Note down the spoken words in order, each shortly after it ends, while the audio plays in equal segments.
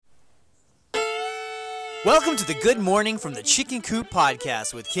Welcome to the Good Morning from the Chicken Coop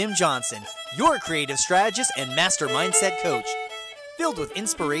podcast with Kim Johnson, your creative strategist and master mindset coach. Filled with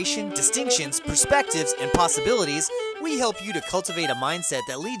inspiration, distinctions, perspectives, and possibilities, we help you to cultivate a mindset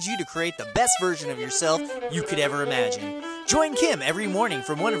that leads you to create the best version of yourself you could ever imagine. Join Kim every morning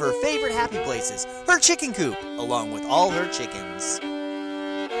from one of her favorite happy places, her chicken coop, along with all her chickens.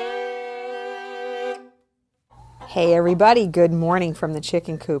 Hey everybody, good morning from the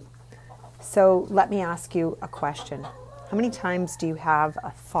chicken coop. So let me ask you a question. How many times do you have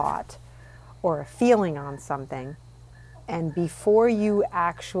a thought or a feeling on something, and before you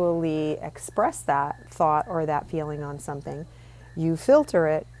actually express that thought or that feeling on something, you filter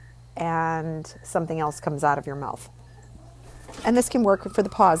it and something else comes out of your mouth? And this can work for the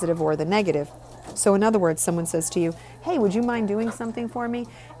positive or the negative. So in other words, someone says to you, hey, would you mind doing something for me?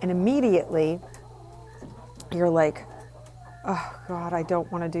 And immediately you're like, oh God, I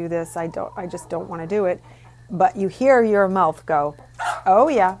don't want to do this. I just don't want to do it. But you hear your mouth go, oh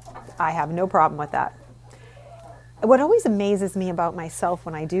yeah, I have no problem with that. What always amazes me about myself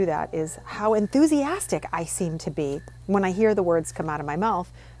when I do that is how enthusiastic I seem to be when I hear the words come out of my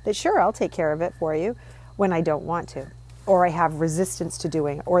mouth that sure, I'll take care of it for you, when I don't want to, or I have resistance to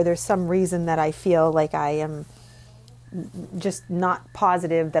doing, or there's some reason that I feel like I am just not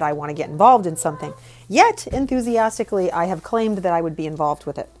positive that I want to get involved in something. Yet, enthusiastically, I have claimed that I would be involved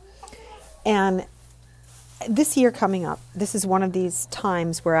with it. And this year coming up, this is one of these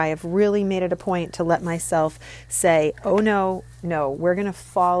times where I have really made it a point to let myself say, oh no, we're going to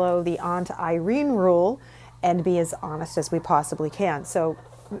follow the Aunt Irene rule and be as honest as we possibly can. So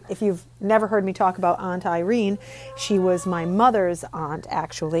if you've never heard me talk about Aunt Irene, she was my mother's aunt,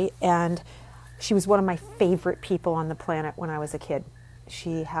 actually, and she was one of my favorite people on the planet when I was a kid.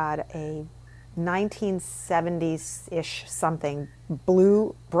 She had a 1970s-ish something,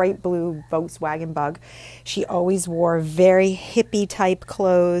 bright blue Volkswagen Bug. She always wore very hippie type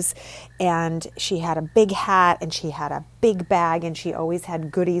clothes, and she had a big hat, and she had a big bag, and she always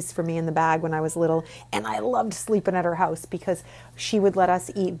had goodies for me in the bag when I was little. And I loved sleeping at her house because she would let us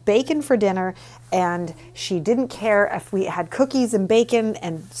eat bacon for dinner, and she didn't care if we had cookies and bacon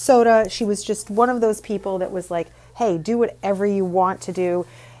and soda. She was just one of those people that was like, hey, do whatever you want to do.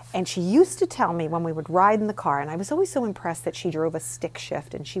 And she used to tell me when we would ride in the car, and I was always so impressed that she drove a stick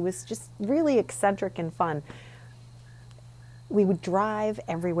shift, and she was just really eccentric and fun. We would drive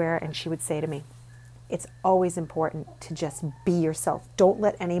everywhere, and she would say to me, it's always important to just be yourself. Don't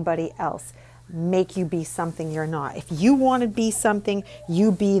let anybody else make you be something you're not. If you want to be something,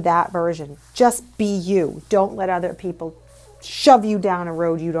 you be that version. Just be you. Don't let other people shove you down a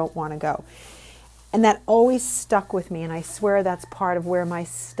road you don't want to go. And that always stuck with me, and I swear that's part of where my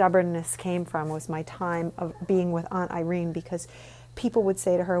stubbornness came from, was my time of being with Aunt Irene, because people would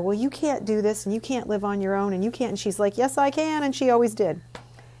say to her, well, you can't do this, and you can't live on your own, and you can't. And she's like, yes, I can, and she always did.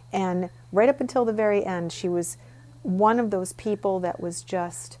 And right up until the very end, she was one of those people that was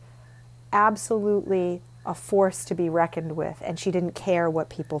just absolutely a force to be reckoned with, and she didn't care what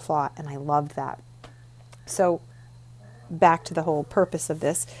people thought, and I loved that. So back to the whole purpose of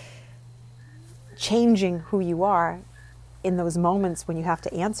this. Changing who you are in those moments when you have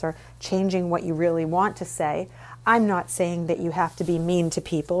to answer, changing what you really want to say. I'm not saying that you have to be mean to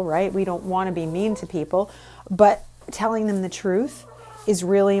people, right? We don't want to be mean to people, but telling them the truth is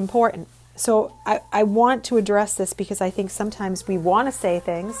really important. So I want to address this because I think sometimes we want to say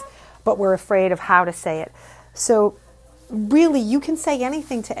things, but we're afraid of how to say it. So really, you can say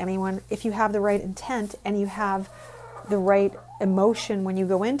anything to anyone if you have the right intent and you have the right emotion when you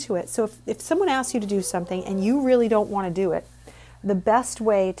go into it. So if someone asks you to do something and you really don't want to do it, the best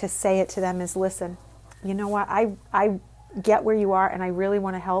way to say it to them is, listen, you know what, I get where you are and I really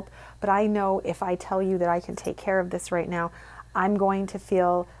want to help, but I know if I tell you that I can take care of this right now, I'm going to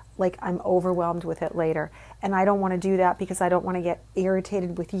feel like I'm overwhelmed with it later. And I don't want to do that because I don't want to get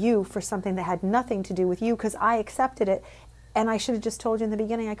irritated with you for something that had nothing to do with you, because I accepted it and I should have just told you in the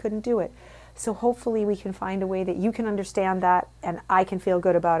beginning I couldn't do it. So hopefully we can find a way that you can understand that and I can feel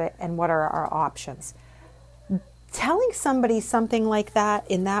good about it, and what are our options. Telling somebody something like that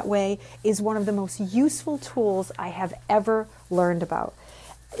in that way is one of the most useful tools I have ever learned about,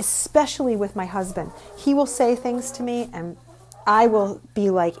 especially with my husband. He will say things to me and I will be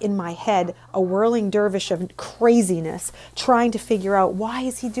like in my head a whirling dervish of craziness, trying to figure out why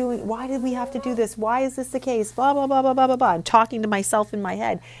did we have to do this? Why is this the case? Blah, blah, blah, blah, blah, blah, blah. I'm talking to myself in my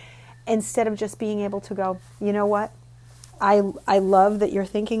head, instead of just being able to go, you know what? I love that you're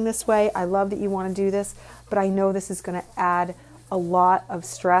thinking this way. I love that you want to do this, but I know this is going to add a lot of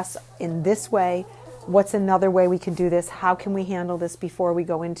stress in this way. What's another way we can do this? How can we handle this before we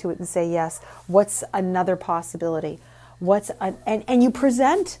go into it and say yes? What's another possibility? And you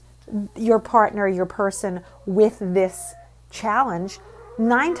present your partner, your person, with this challenge.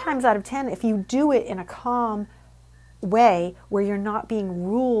 9 times out of 10, if you do it in a calm way where you're not being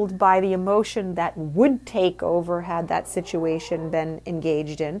ruled by the emotion that would take over had that situation been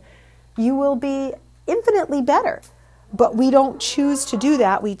engaged in, you will be infinitely better. But we don't choose to do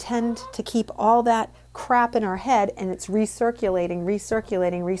that. We tend to keep all that crap in our head, and it's recirculating.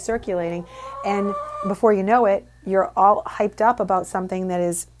 And before you know it, you're all hyped up about something that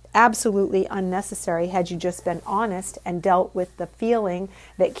is absolutely unnecessary had you just been honest and dealt with the feeling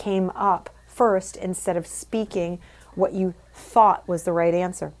that came up first instead of speaking what you thought was the right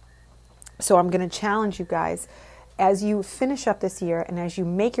answer. So I'm going to challenge you guys as you finish up this year and as you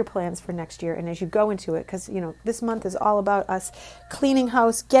make your plans for next year and as you go into it, because this month is all about us cleaning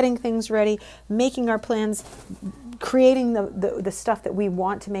house, getting things ready, making our plans, creating the stuff that we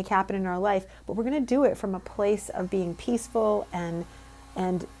want to make happen in our life. But we're going to do it from a place of being peaceful and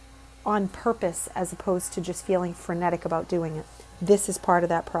on purpose, as opposed to just feeling frenetic about doing it. This is part of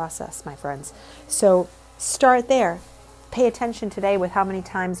that process, my friends. So start there. Pay attention today with how many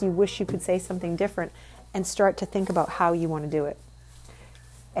times you wish you could say something different, and start to think about how you want to do it.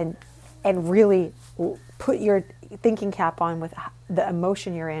 And really put your thinking cap on with the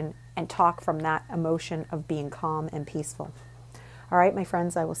emotion you're in and talk from that emotion of being calm and peaceful. All right, my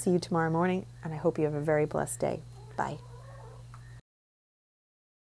friends, I will see you tomorrow morning, and I hope you have a very blessed day. Bye.